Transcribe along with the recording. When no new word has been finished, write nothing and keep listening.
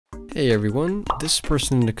Hey everyone, this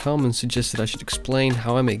person in the comments suggested I should explain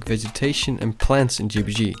how I make vegetation and plants in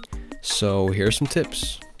GBG. So here are some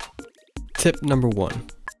tips. Tip number 1.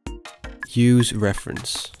 Use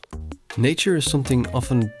reference. Nature is something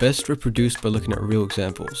often best reproduced by looking at real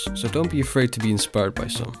examples, so don't be afraid to be inspired by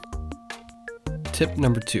some. Tip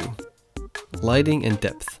number 2. Lighting and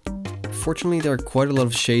depth. Fortunately, there are quite a lot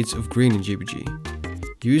of shades of green in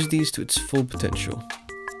GBG. Use these to its full potential.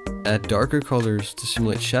 Add darker colors to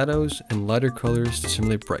simulate shadows and lighter colors to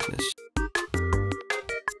simulate brightness.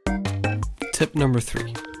 Tip number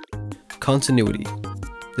 3. Continuity.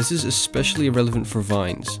 This is especially relevant for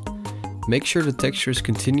vines. Make sure the texture is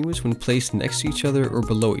continuous when placed next to each other or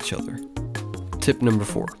below each other. Tip number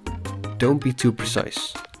 4. Don't be too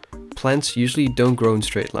precise. Plants usually don't grow in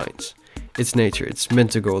straight lines. It's nature, it's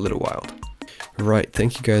meant to go a little wild. Right,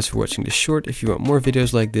 thank you guys for watching this short. If you want more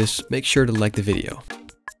videos like this, make sure to like the video.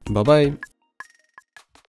 Bye bye!